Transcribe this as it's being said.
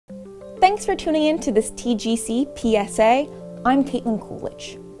Thanks for tuning in to this TGC PSA. I'm Caitlin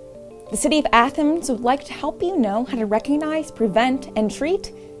Coolidge. The city of Athens would like to help you know how to recognize, prevent, and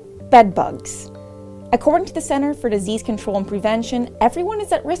treat bed bugs. According to the Center for Disease Control and Prevention, everyone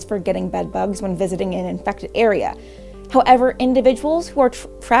is at risk for getting bed bugs when visiting an infected area. However, individuals who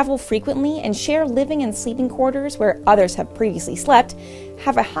travel frequently and share living and sleeping quarters where others have previously slept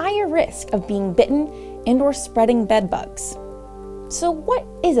have a higher risk of being bitten and/or spreading bed bugs. So what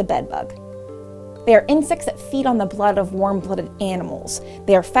is a bed bug? They are insects that feed on the blood of warm-blooded animals.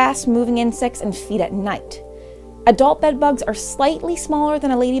 They are fast-moving insects and feed at night. Adult bed bugs are slightly smaller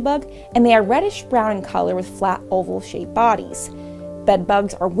than a ladybug, and they are reddish-brown in color with flat oval-shaped bodies. Bed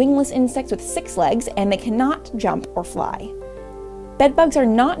bugs are wingless insects with 6 legs, and they cannot jump or fly. Bed bugs are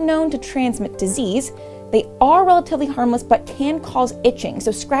not known to transmit disease. They are relatively harmless but can cause itching,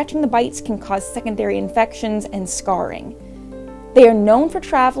 so scratching the bites can cause secondary infections and scarring. They are known for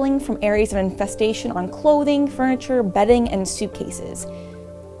traveling from areas of infestation on clothing, furniture, bedding, and suitcases.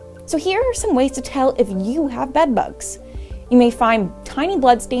 So here are some ways to tell if you have bed bugs. You may find tiny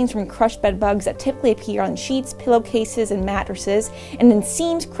bloodstains from crushed bed bugs that typically appear on sheets, pillowcases, and mattresses, and in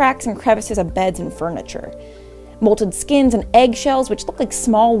seams, cracks, and crevices of beds and furniture. Molted skins and eggshells, which look like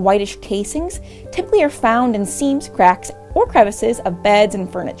small whitish casings, typically are found in seams, cracks, or crevices of beds and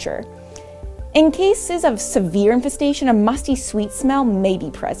furniture. In cases of severe infestation, a musty sweet smell may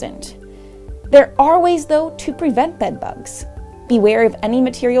be present. There are ways, though, to prevent bed bugs. Beware of any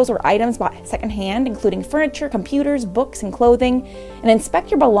materials or items bought secondhand, including furniture, computers, books, and clothing, and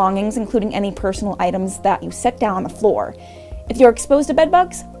inspect your belongings, including any personal items that you set down on the floor. If you're exposed to bed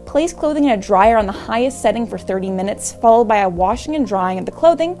bugs, place clothing in a dryer on the highest setting for 30 minutes, followed by a washing and drying of the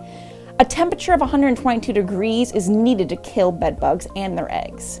clothing. A temperature of 122 degrees is needed to kill bed bugs and their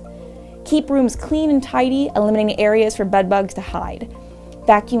eggs. Keep rooms clean and tidy, eliminating areas for bed bugs to hide.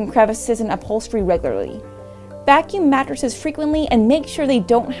 Vacuum crevices and upholstery regularly. Vacuum mattresses frequently and make sure they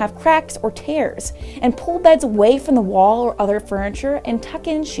don't have cracks or tears. And pull beds away from the wall or other furniture and tuck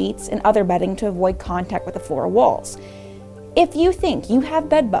in sheets and other bedding to avoid contact with the floor or walls. If you think you have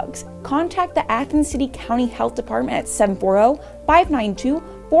bed bugs, contact the Athens City County Health Department at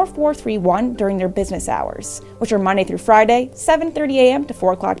 740-592-4431 during their business hours, which are Monday through Friday, 7:30 a.m. to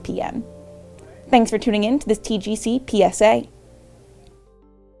 4 o'clock p.m. Thanks for tuning in to this TGC PSA.